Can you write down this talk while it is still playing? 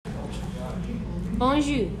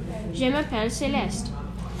Bonjour, je m'appelle Céleste.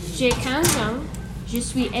 J'ai 15 ans, je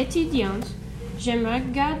suis étudiante, j'aime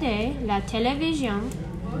regarder la télévision,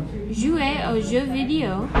 jouer aux jeux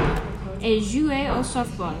vidéo et jouer au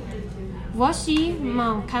softball. Voici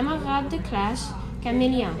mon camarade de classe,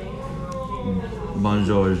 Camélien.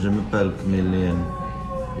 Bonjour, je m'appelle Camélien.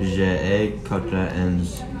 J'ai 4 ans.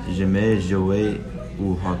 J'aime jouer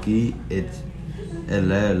au hockey et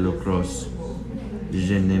la lacrosse.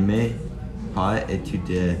 Je n'aimais pas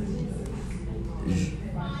étudier.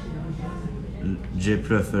 J'ai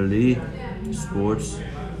préféré sports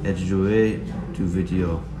et jouer aux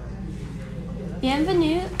vidéos.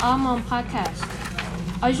 Bienvenue à mon podcast.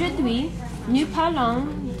 Aujourd'hui, nous parlons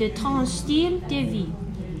de ton style de vie,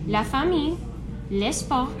 la famille, les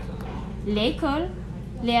sports, l'école,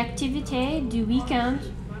 les activités du week-end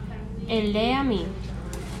et les amis.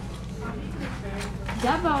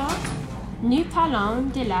 D'abord, nous parlons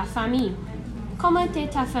de la famille. Comment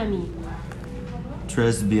est ta famille?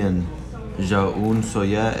 Très bien. J'ai une sœur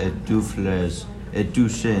et 2 frères et 2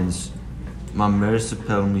 chiens. Ma mère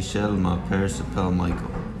s'appelle Michel, mon père s'appelle Michael.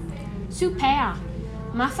 Super!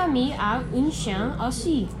 Ma famille a un chien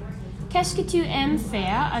aussi. Qu'est-ce que tu aimes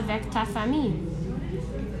faire avec ta famille?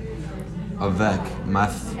 Avec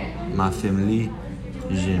ma famille,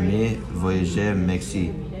 j'aime voyager au Mexique.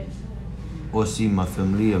 Aussi, ma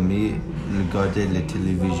famille aime regarder la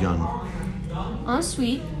télévision.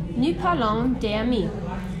 Ensuite, nous parlons des amis.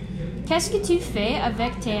 Qu'est-ce que tu fais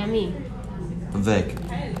avec tes amis? Avec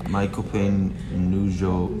mes copains, nous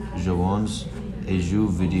jouons et jeux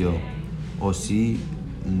vidéo. Aussi,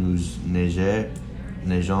 nous nageons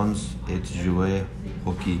et jouons au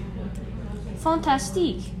hockey.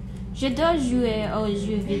 Fantastique! J'adore jouer aux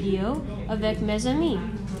jeux vidéo avec mes amis.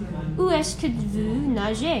 Où est-ce que vous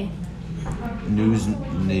nagez? Nous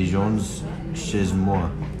nageons chez moi.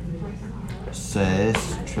 C'est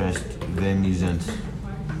très amusant.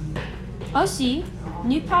 Aussi,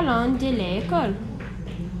 nous parlons de l'école.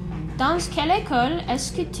 Dans quelle école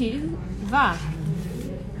est-ce que tu vas?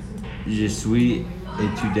 Je suis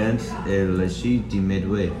étudiant au lycée de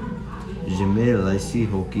Medway. J'aime le lycée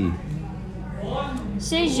hockey.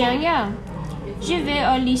 C'est génial! Je vais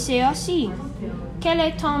au lycée aussi. Quelle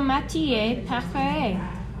est ton matière préférée?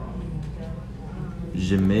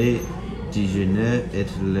 J'aime déjeuner et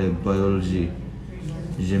la biologie.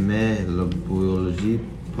 J'aime la biologie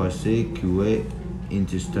parce qu'elle est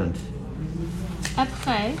intéressante.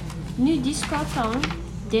 Après, nous discutons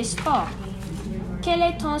des sports. Quel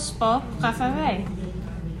est ton sport préféré?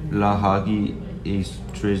 Le hockey est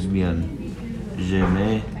très bien.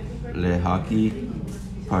 J'aime le hockey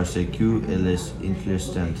parce qu'elle est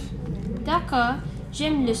intéressante. D'accord,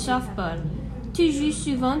 j'aime le softball. Tu joues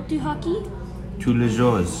souvent du hockey? Tous les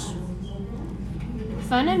jours.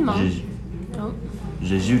 Finalement,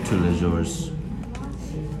 Je joue tous les jours.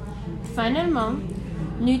 Finalement,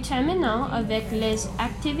 nous terminons avec les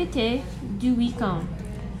activités du week-end.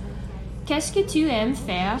 Qu'est-ce que tu aimes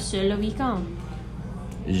faire sur le week-end?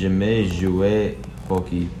 J'aime jouer au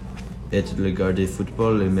hockey et regarder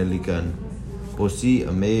football américain. Aussi,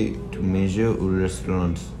 aimer tout manger au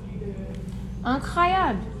restaurant.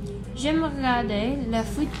 Incroyable! J'aime regarder le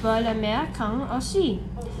football américain aussi.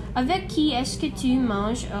 Avec qui est-ce que tu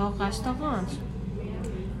manges au restaurant?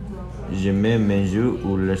 J'aime manger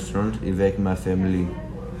au restaurant avec ma famille.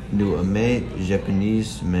 Nous aimons japonais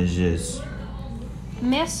manger.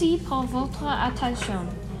 Merci pour votre attention.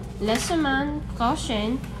 La semaine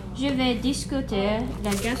prochaine, je vais discuter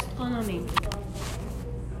la gastronomie.